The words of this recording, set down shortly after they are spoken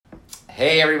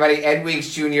Hey everybody, Ed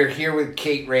Weeks Jr. here with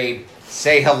Kate Rabe.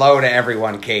 Say hello to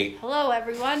everyone, Kate. Hello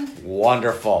everyone.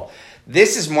 Wonderful.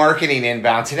 This is Marketing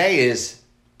Inbound. Today is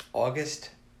August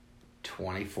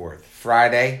 24th,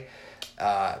 Friday.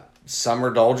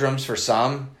 Summer doldrums for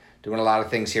some. Doing a lot of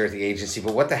things here at the agency.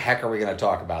 But what the heck are we going to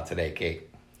talk about today, Kate?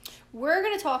 We're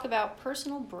going to talk about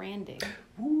personal branding.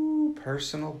 Ooh,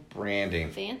 personal branding.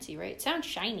 Fancy, right? It sounds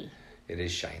shiny. It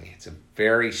is shiny. It's a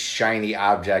very shiny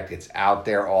object. It's out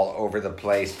there all over the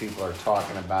place. People are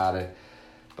talking about it.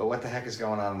 But what the heck is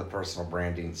going on in the personal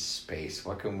branding space?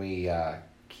 What can we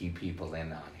keep people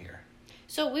in on here?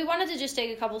 So we wanted to just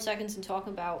take a couple seconds and talk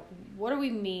about what do we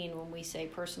mean when we say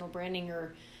personal branding,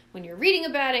 or when you're reading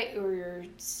about it or you're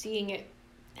seeing it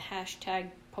hashtag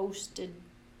posted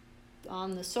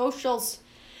on the socials.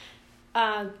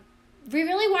 We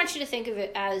really want you to think of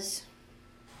it as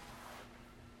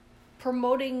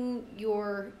promoting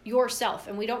yourself.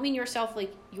 And we don't mean yourself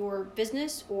like your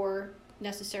business or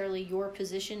necessarily your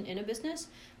position in a business,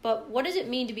 but what does it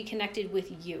mean to be connected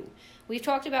with you? We've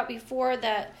talked about before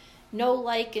that know,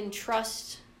 like, and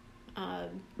trust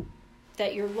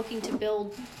that you're looking to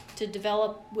build, to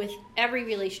develop with every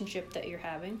relationship that you're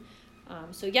having.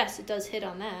 So yes, it does hit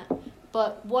on that.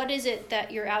 But what is it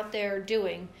that you're out there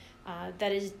doing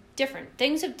that is different?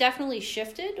 Things have definitely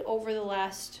shifted over the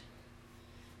last...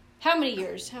 How many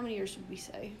years? How many years would we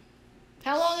say?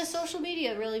 How long has social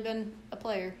media really been a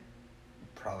player?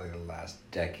 Probably the last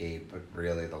decade, but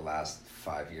really the last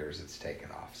 5 years it's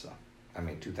taken off. So,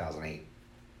 2008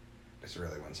 is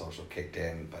really when social kicked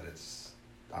in, but it's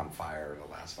on fire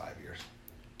the last 5 years.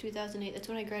 2008, that's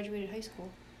when I graduated high school.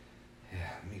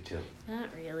 Yeah, me too. Not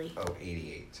really. Oh,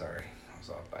 88, sorry. I was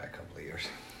off by a couple of years.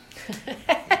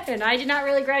 And I did not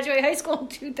really graduate high school in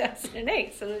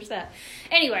 2008, so there's that.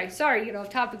 Anyway, sorry, off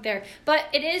topic there. But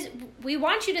it is, we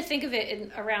want you to think of it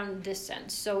in around this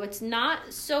sense. So it's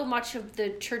not so much of the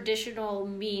traditional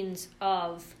means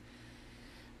of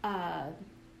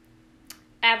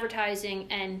advertising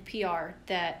and PR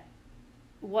that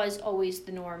was always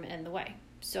the norm and the way.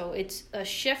 So it's a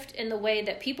shift in the way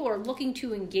that people are looking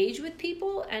to engage with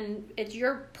people, and it's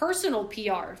your personal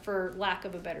PR, for lack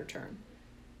of a better term.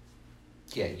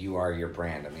 Yeah, you are your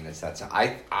brand.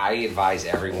 I advise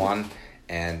everyone,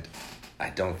 and I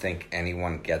don't think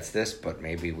anyone gets this, but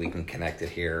maybe we can connect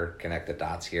the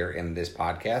dots here in this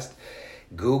podcast.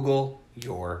 Google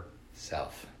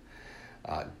yourself.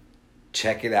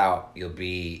 Check it out. You'll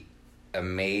be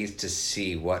amazed to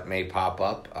see what may pop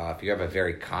up. If you have a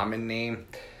very common name,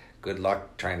 good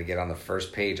luck trying to get on the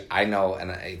first page. I know,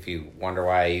 and if you wonder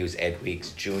why I use Ed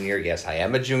Weeks Jr., yes, I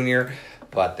am a junior,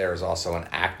 but there's also an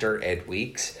actor, Ed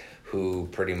Weeks, who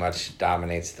pretty much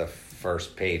dominates the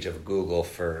first page of Google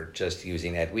for just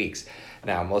using Ed Weeks.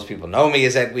 Now, most people know me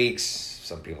as Ed Weeks.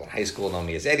 Some people in high school know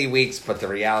me as Eddie Weeks, but the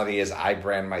reality is I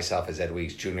brand myself as Ed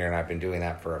Weeks Jr., and I've been doing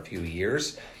that for a few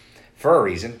years for a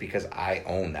reason, because I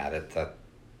own that.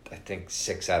 I think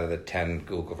 6 out of the 10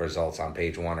 Google results on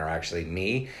page 1 are actually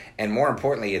me. And more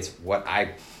importantly, it's what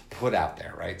I put out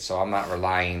there, right? So I'm not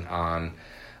relying on...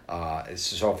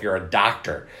 so if you're a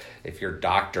doctor,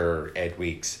 Dr. Ed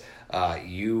Weeks,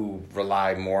 you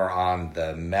rely more on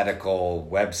the medical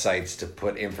websites to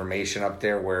put information up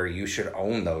there, where you should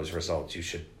own those results. You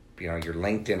should, your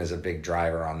LinkedIn is a big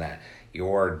driver on that.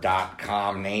 Your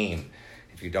 .com name,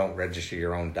 if you don't register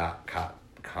your own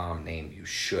 .com name, you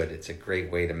should. It's a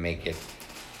great way to make it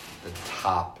the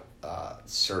top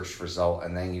search result,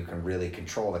 and then you can really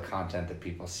control the content that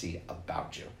people see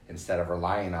about you instead of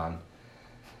relying on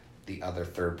the other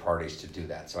third parties to do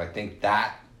that. So I think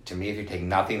that, to me, if you take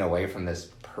nothing away from this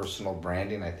personal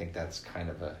branding, I think that's kind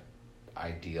of a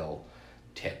ideal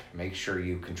tip. Make sure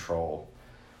you control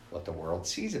what the world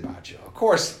sees about you. Of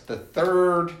course, the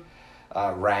third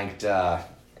ranked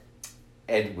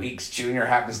Ed Weeks Jr.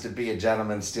 happens to be a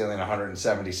gentleman stealing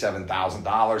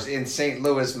 $177,000 in St.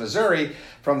 Louis, Missouri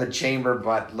from the chamber,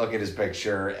 but look at his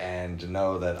picture and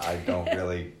know that I don't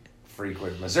really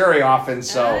frequent Missouri often,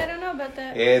 so I don't know about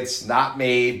that. It's not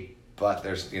me, but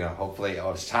there's, hopefully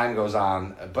as time goes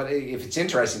on. But if it's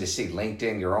interesting to see,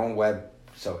 LinkedIn, your own web,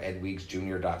 so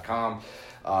edweeksjr.com,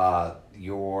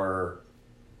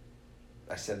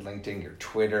 I said LinkedIn, your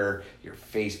Twitter, your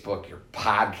Facebook, your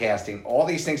podcasting, all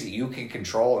these things that you can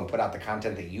control and put out the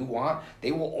content that you want,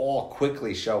 they will all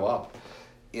quickly show up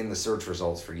in the search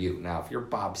results for you. Now, if you're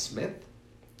Bob Smith,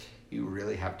 you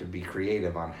really have to be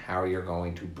creative on how you're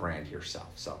going to brand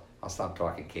yourself. So I'll stop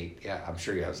talking, Kate. Yeah, I'm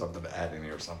sure you have something to add in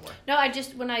here somewhere. No,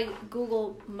 when I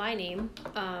Google my name,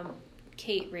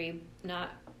 Kate Rabe, not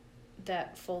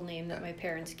that full name that my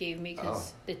parents gave me,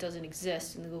 because it doesn't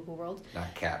exist in the Google world.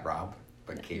 Not Cat Rob.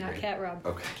 But Kate not Rabe. Cat Rob.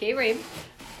 Okay. Kate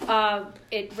Rabe.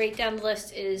 It right down the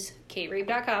list is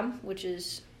katerabe.com, which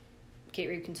is Kate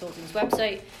Rabe Consulting's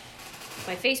website.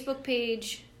 My Facebook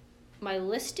page, my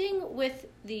listing with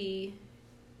the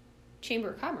Chamber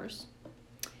of Commerce,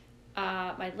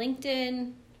 my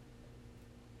LinkedIn,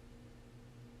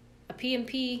 a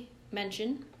PMP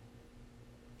mention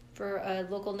for a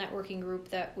local networking group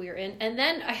that we're in. And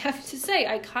then I have to say,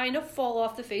 I kind of fall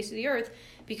off the face of the earth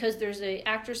because there's an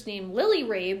actress named Lily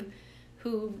Rabe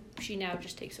who she now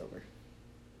just takes over.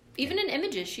 Even in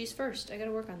images, she's first. I got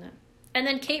to work on that. And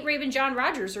then Kate Rabe and John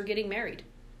Rogers are getting married.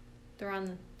 They're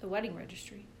on the wedding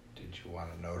registry. Did you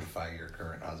want to notify your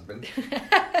current husband?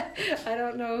 I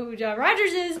don't know who John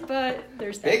Rogers is, but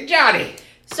there's that. Big Johnny.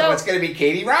 So it's going to be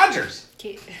Katie Rogers.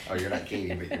 Oh, you're not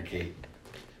Katie, but you're Kate.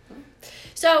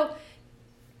 So,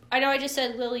 I know I just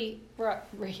said Lily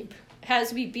Rabe has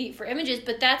to be beat for images,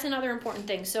 but that's another important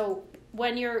thing. So,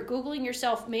 when you're Googling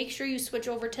yourself, make sure you switch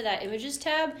over to that images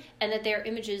tab and that they're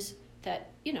images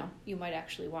that, you might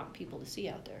actually want people to see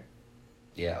out there.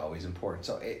 Yeah, always important.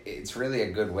 So, it's really a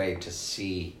good way to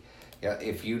see,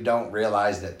 if you don't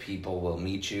realize that people will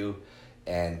meet you,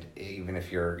 and even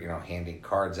if you're, handing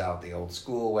cards out the old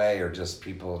school way, or just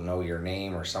people know your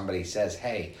name, or somebody says,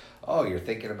 hey, oh, you're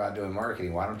thinking about doing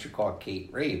marketing, why don't you call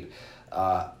Kate Rabe?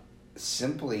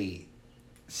 Simply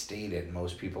stated,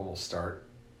 most people will start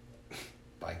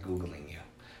by Googling you.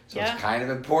 So It's kind of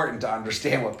important to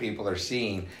understand what people are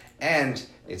seeing, and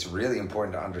it's really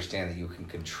important to understand that you can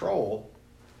control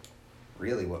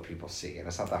really what people see. And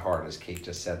it's not that hard. As Kate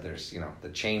just said, there's, the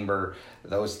chamber,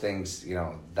 those things,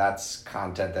 that's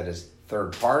content that is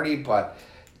third party, but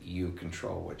you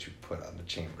control what you put on the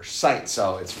chamber site.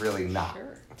 So it's really not.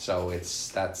 Sure. So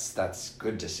that's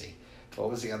good to see.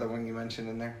 What was the other one you mentioned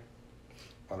in there?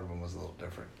 One of them was a little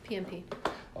different. PMP.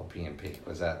 Oh, PMP.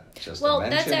 Was that just a mention?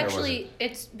 That's actually,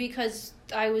 it's because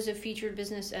I was a featured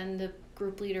business and the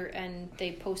group leader, and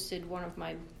they posted one of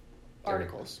my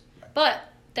articles. Right. But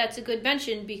that's a good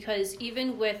mention, because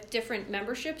even with different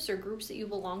memberships or groups that you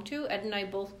belong to, Ed and I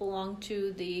both belong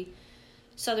to the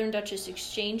Southern Duchess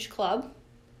Exchange Club.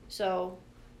 So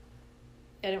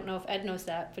I don't know if Ed knows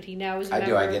that, but he now is a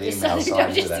member of the Southern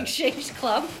Duchess Exchange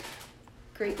Club.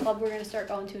 Great club we're going to start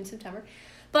going to in September.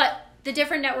 But the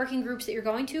different networking groups that you're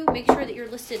going to, make sure that you're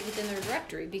listed within their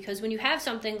directory, because when you have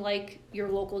something like your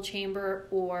local chamber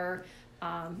or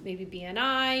maybe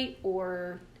BNI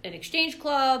or an exchange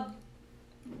club,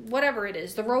 whatever it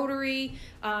is, the Rotary,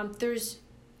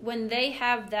 when they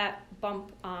have that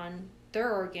bump on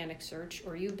their organic search,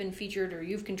 or you've been featured, or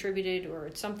you've contributed, or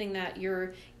it's something that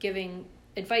you're giving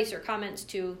advice or comments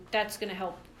to, that's going to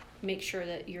help make sure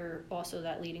that you're also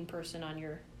that leading person on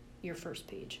your first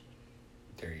page.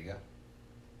 There you go.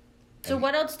 So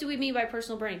what else do we mean by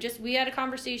personal branding? We had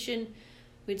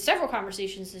several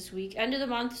conversations this week, end of the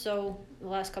month, so the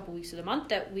last couple weeks of the month,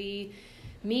 that we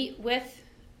meet with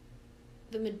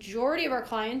the majority of our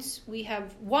clients. We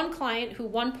have one client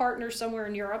one partner somewhere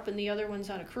in Europe, and the other one's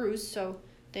on a cruise, so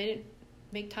they didn't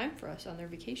make time for us on their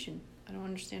vacation. I don't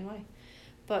understand why.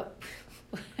 But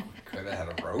could have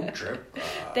had a road trip.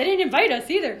 They didn't invite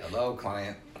us either. Hello,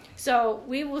 client. So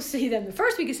we will see them the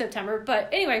first week of September. But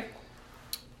anyway,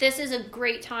 this is a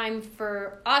great time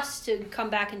for us to come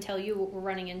back and tell you what we're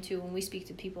running into when we speak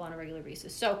to people on a regular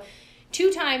basis. So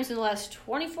 2 times in the last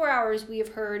 24 hours we have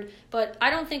heard, but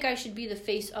I don't think I should be the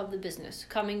face of the business,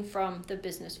 coming from the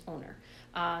business owner.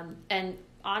 And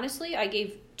honestly, I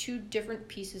gave 2 different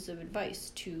pieces of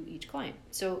advice to each client.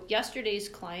 So yesterday's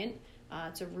client,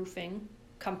 it's a roofing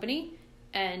company,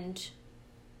 and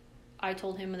I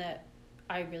told him that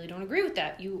I really don't agree with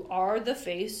that. You are the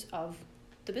face of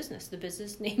the business. The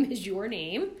business name is your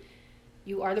name.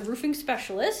 You are the roofing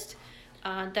specialist.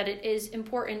 That it is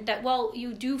important that,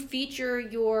 you do feature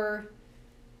your,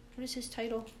 what is his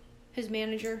title? His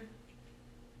manager?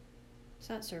 It's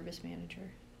not service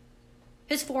manager.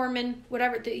 His foreman,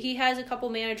 whatever. He has a couple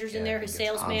managers in there. His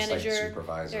sales manager.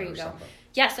 Supervisor. There you go. Something.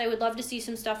 Yes, I would love to see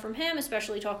some stuff from him,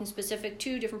 especially talking specific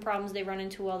to different problems they run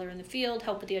into while they're in the field,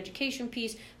 help with the education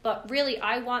piece. But really,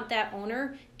 I want that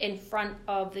owner in front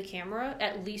of the camera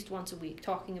at least once a week,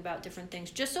 talking about different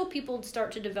things, just so people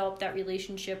start to develop that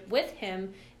relationship with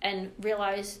him and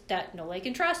realize that know, like,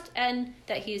 and trust, and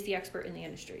that he is the expert in the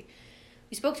industry.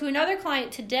 We spoke to another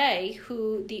client today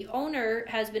who the owner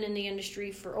has been in the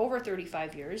industry for over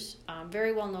 35 years,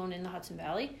 very well known in the Hudson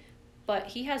Valley, but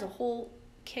he has a whole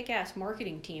kick-ass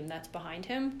marketing team that's behind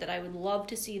him that I would love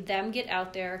to see them get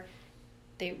out there.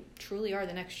 They truly are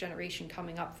the next generation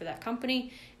coming up for that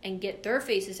company, and get their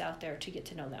faces out there to get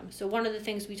to know them. So one of the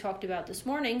things we talked about this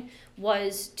morning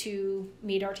was to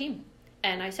meet our team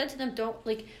And I said to them, don't,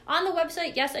 like, on the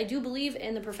website, yes, I do believe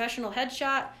in the professional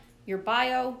headshot. Your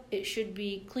bio, it should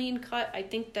be clean cut. I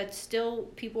think that still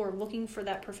people are looking for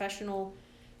that professional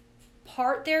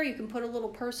part there. You can put a little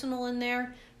personal in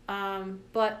there.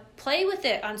 But play with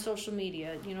it on social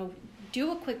media. You know,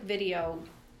 do a quick video,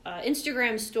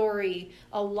 Instagram story,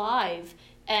 a live,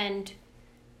 and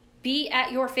be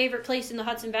at your favorite place in the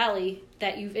Hudson Valley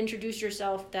that you've introduced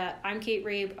yourself, that I'm Kate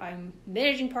Rabe. I'm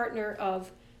managing partner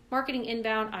of Marketing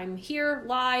Inbound. I'm here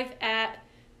live at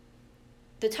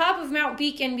the top of Mount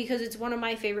Beacon because it's one of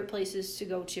my favorite places to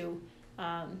go to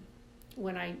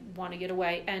when I want to get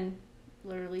away and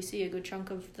literally see a good chunk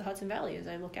of the Hudson Valley as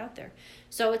I look out there.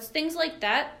 So it's things like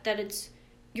that it's,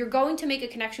 you're going to make a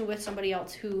connection with somebody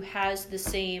else who has the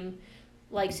same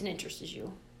likes and interests as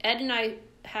you. Ed and I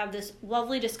have this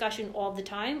lovely discussion all the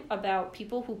time about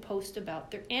people who post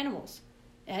about their animals.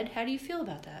 Ed, how do you feel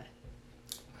about that?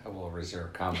 I will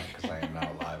reserve comment because I am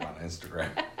now live on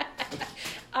Instagram.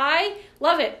 I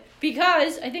love it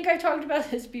because I think I've talked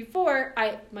about this before.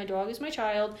 My dog is my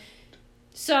child.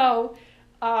 So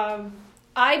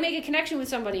I make a connection with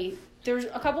somebody. There's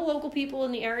a couple local people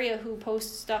in the area who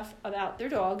post stuff about their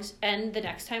dogs, and the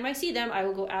next time I see them, I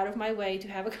will go out of my way to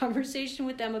have a conversation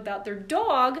with them about their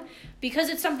dog because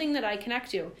it's something that I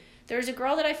connect to. There's a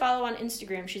girl that I follow on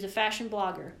Instagram. She's a fashion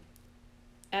blogger.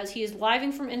 As he is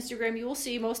living from Instagram, you will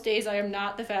see most days I am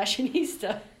not the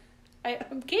fashionista. I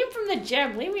came from the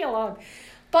gym. Leave me alone.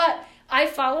 But I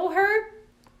follow her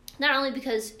not only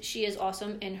because she is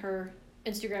awesome in her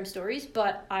Instagram stories,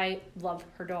 but I love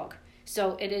her dog.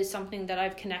 So it is something that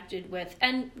I've connected with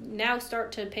and now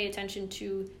start to pay attention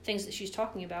to things that she's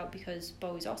talking about because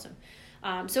Bowie's awesome.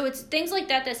 So it's things like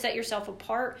that that set yourself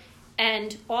apart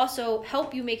and also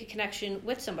help you make a connection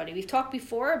with somebody. We've talked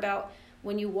before about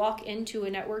when you walk into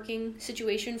a networking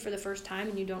situation for the first time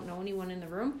and you don't know anyone in the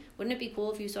room. Wouldn't it be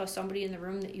cool if you saw somebody in the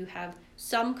room that you have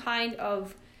some kind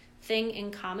of thing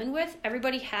in common with?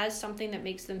 Everybody has something that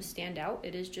makes them stand out.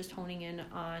 It is just honing in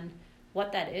on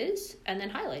what that is and then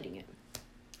highlighting it.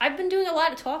 I've been doing a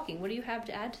lot of talking. What do you have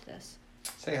to add to this?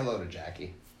 Say hello to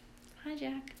Jackie. Hi,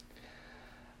 Jack.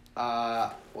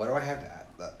 What do I have to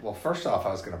add? Well, first off,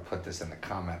 I was going to put this in the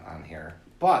comment on here,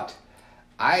 but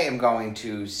I am going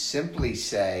to simply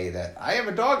say that I am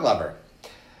a dog lover,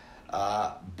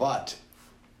 but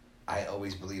I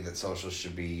always believe that social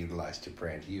should be utilized to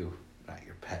brand you, not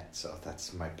your pet. So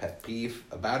that's my pet peeve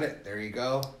about it. There you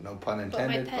go. No pun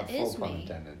intended, but full pun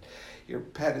intended. Your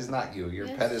pet is not you. Your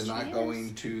pet is not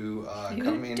going to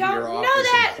come into your office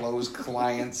and close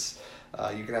clients.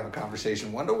 You can have a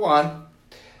conversation one-to-one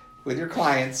with your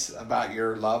clients about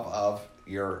your love of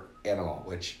your animal,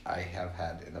 which I have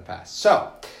had in the past.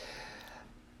 So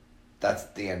that's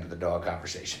the end of the dog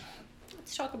conversation.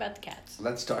 Let's talk about the cats.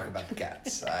 Let's talk about the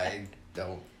cats. I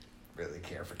don't really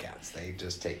care for cats. They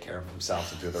just take care of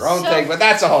themselves and do their own thing, but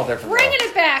that's a whole different bringing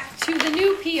it back to the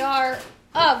new PR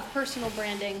of personal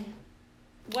branding.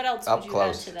 What else would you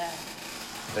add to that?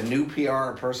 The new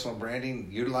PR of personal branding,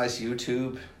 utilize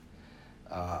YouTube.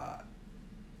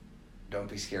 Don't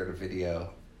be scared of video.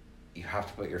 You have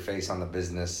to put your face on the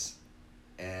business,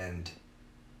 and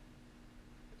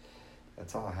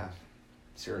that's all I have.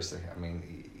 Seriously, I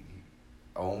mean,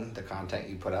 own the content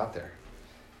you put out there.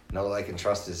 Know, like, and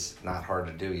trust is not hard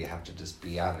to do. You have to just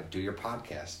be out and do your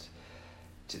podcast.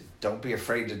 Don't be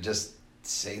afraid to just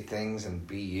say things and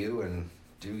be you and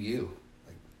do you.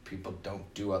 Like, people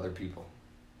don't do other people.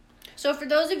 So for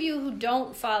those of you who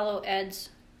don't follow Ed's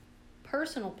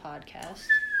personal podcast,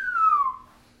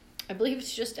 I believe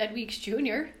it's just Ed Weeks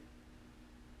Jr.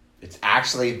 It's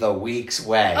actually The Week's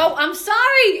Way. Oh, I'm sorry.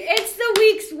 It's The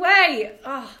Week's Way.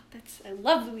 Oh, I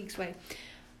love The Week's Way.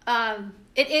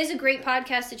 It is a great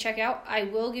podcast to check out. I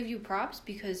will give you props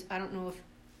because I don't know if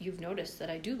you've noticed that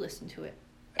I do listen to it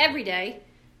every day.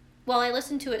 Well, I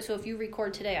listen to it, so if you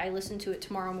record today, I listen to it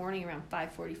tomorrow morning around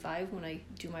 5:45 when I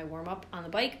do my warm-up on the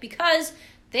bike because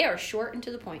they are short and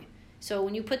to the point. So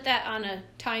when you put that on a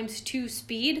 ×2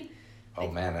 speed... Oh,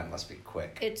 man, that must be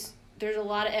quick. There's a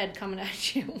lot of Ed coming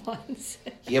at you at once.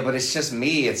 Yeah, but it's just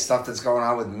me. It's stuff that's going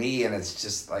on with me, and it's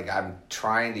just like I'm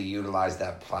trying to utilize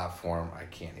that platform. I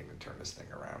can't even turn this thing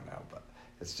around now, but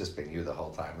it's just been you the whole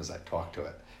time as I talk to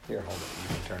it. Here, hold it. You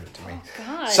can turn it to me. Oh,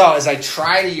 God. So as I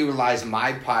try to utilize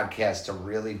my podcast to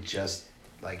really just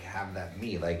like have that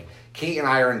me. Like Kate and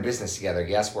I are in business together.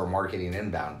 Yes, we're marketing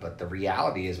inbound, but the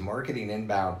reality is marketing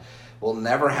inbound will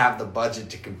never have the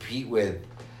budget to compete with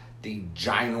the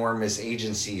ginormous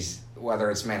agencies, whether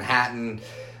it's Manhattan,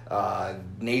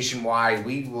 nationwide.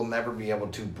 We will never be able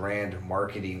to brand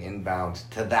marketing inbound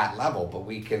to that level, but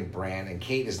we can brand, and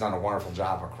Kate has done a wonderful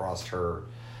job across her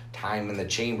time in the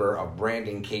chamber of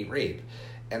branding Kate Rabe.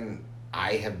 And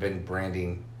I have been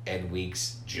branding Ed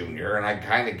Weeks Jr., and I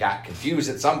kind of got confused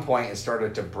at some point and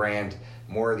started to brand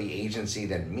more of the agency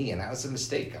than me, and that was a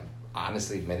mistake. I'm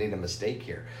honestly admitting a mistake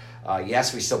here.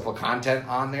 Yes, we still put content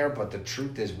on there, but the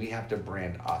truth is we have to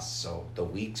brand us. So the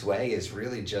Weeks Way is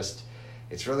really just,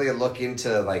 it's really a look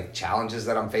into like challenges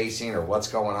that I'm facing or what's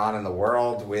going on in the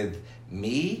world with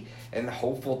me, and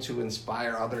hopeful to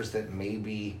inspire others that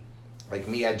maybe, like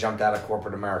me, I jumped out of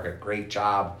corporate America. Great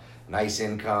job, nice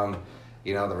income,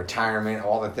 you know, the retirement,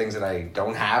 all the things that I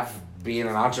don't have being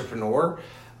an entrepreneur.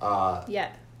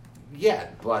 Yeah,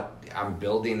 but I'm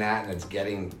building that and it's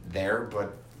getting there.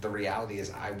 But the reality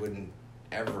is I wouldn't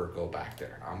ever go back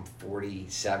there. I'm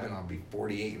 47. I'll be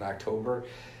 48 in October.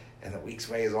 And the Weeks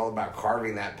Way is all about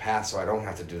carving that path so I don't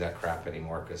have to do that crap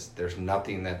anymore, because there's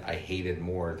nothing that I hated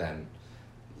more than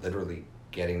literally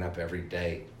getting up every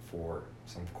day for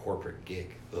some corporate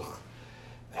gig. Ugh.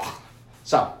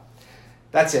 So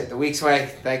that's it. The Weeks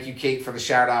Way. Thank you, Kate, for the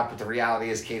shout out. But the reality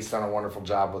is Kate's done a wonderful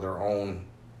job with her own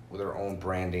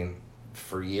branding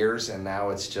for years, and now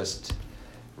it's just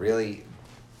really,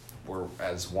 we're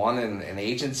as one in an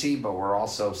agency, but we're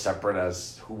also separate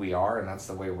as who we are, and that's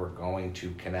the way we're going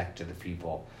to connect to the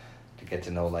people to get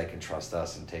to know, like, and trust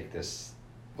us and take this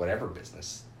whatever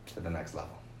business to the next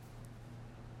level.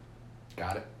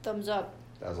 Got it? Thumbs up.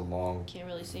 That was a long, can't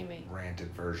really see me,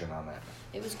 ranted version on that.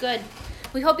 It was good.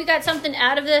 We hope you got something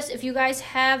out of this. If you guys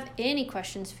have any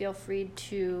questions, feel free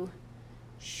to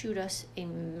shoot us a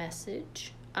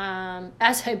message.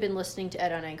 As I've been listening to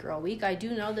Ed on Anchor all week, I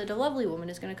do know that a lovely woman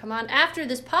is going to come on after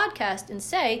this podcast and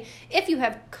say, if you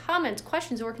have comments,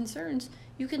 questions, or concerns,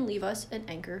 you can leave us an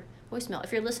Anchor voicemail.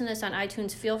 If you're listening to this on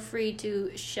iTunes, feel free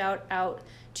to shout out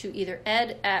to either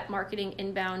Ed at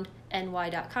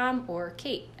marketinginboundny.com or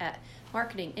Kate at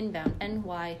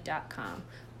marketinginboundny.com.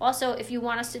 Also, if you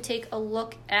want us to take a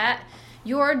look at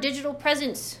your digital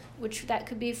presence, which that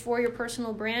could be for your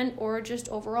personal brand or just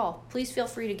overall, please feel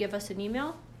free to give us an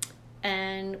email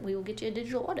and we will get you a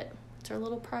digital audit. It's our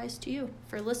little prize to you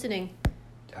for listening.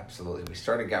 Absolutely. We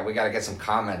got to get some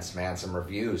comments, man, some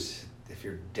reviews. If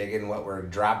you're digging what we're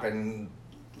dropping,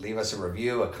 leave us a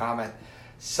review, a comment,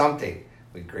 something.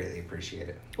 We'd greatly appreciate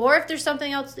it. Or if there's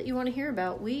something else that you want to hear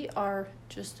about, we are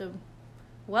just a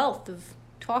wealth of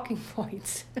talking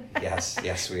points.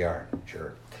 Yes, we are.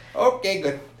 Sure. Okay,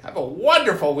 good. Have a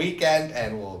wonderful weekend,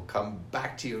 and we'll come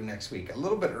back to you next week. A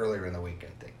little bit earlier in the week, I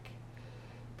think.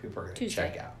 People are going to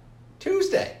check out.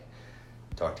 Tuesday.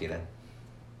 Talk to you then.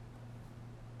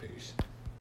 Peace.